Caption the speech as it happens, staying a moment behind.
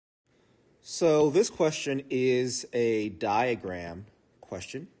So this question is a diagram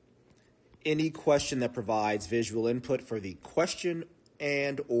question. Any question that provides visual input for the question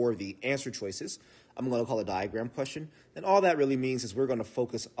and or the answer choices, I'm going to call a diagram question. And all that really means is we're going to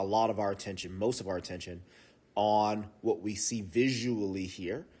focus a lot of our attention, most of our attention, on what we see visually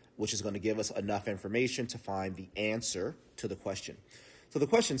here, which is going to give us enough information to find the answer to the question. So the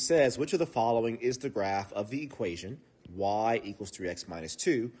question says, which of the following is the graph of the equation y equals 3x minus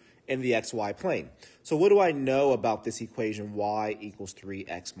 2 in the xy plane? So what do I know about this equation y equals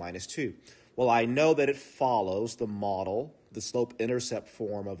 3x minus 2? Well, I know that it follows the model, the slope-intercept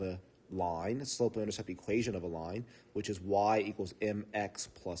form of a line, the slope-intercept equation of a line, which is y equals mx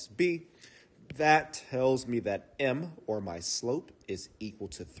plus b. That tells me that m, or my slope, is equal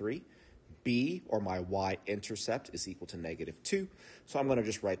to 3. B, or my y-intercept, is equal to negative 2. So I'm going to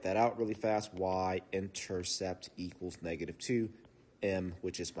just write that out really fast. Y-intercept equals negative 2. M,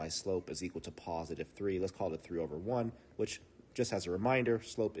 which is my slope, is equal to positive 3. Let's call it 3 over 1, which, just as a reminder,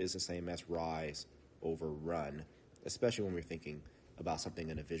 slope is the same as rise over run, especially when we're thinking about something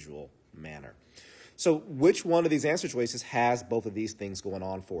in a visual manner. So which one of these answer choices has both of these things going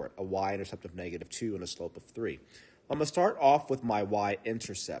on for it? A y-intercept of negative 2 and a slope of 3. I'm going to start off with my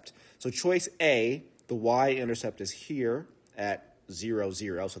y-intercept. So choice A, the y-intercept is here at 0,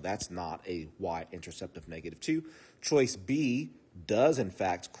 0, so that's not a y-intercept of negative 2. Choice B does, in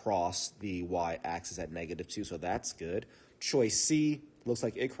fact, cross the y-axis at negative 2, so that's good. Choice C looks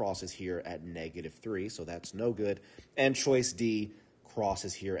like it crosses here at negative 3, so that's no good. And choice D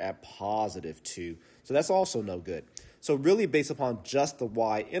crosses here at positive 2, so that's also no good. So really, based upon just the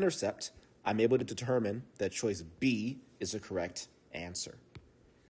y-intercept, I'm able to determine that choice B is the correct answer.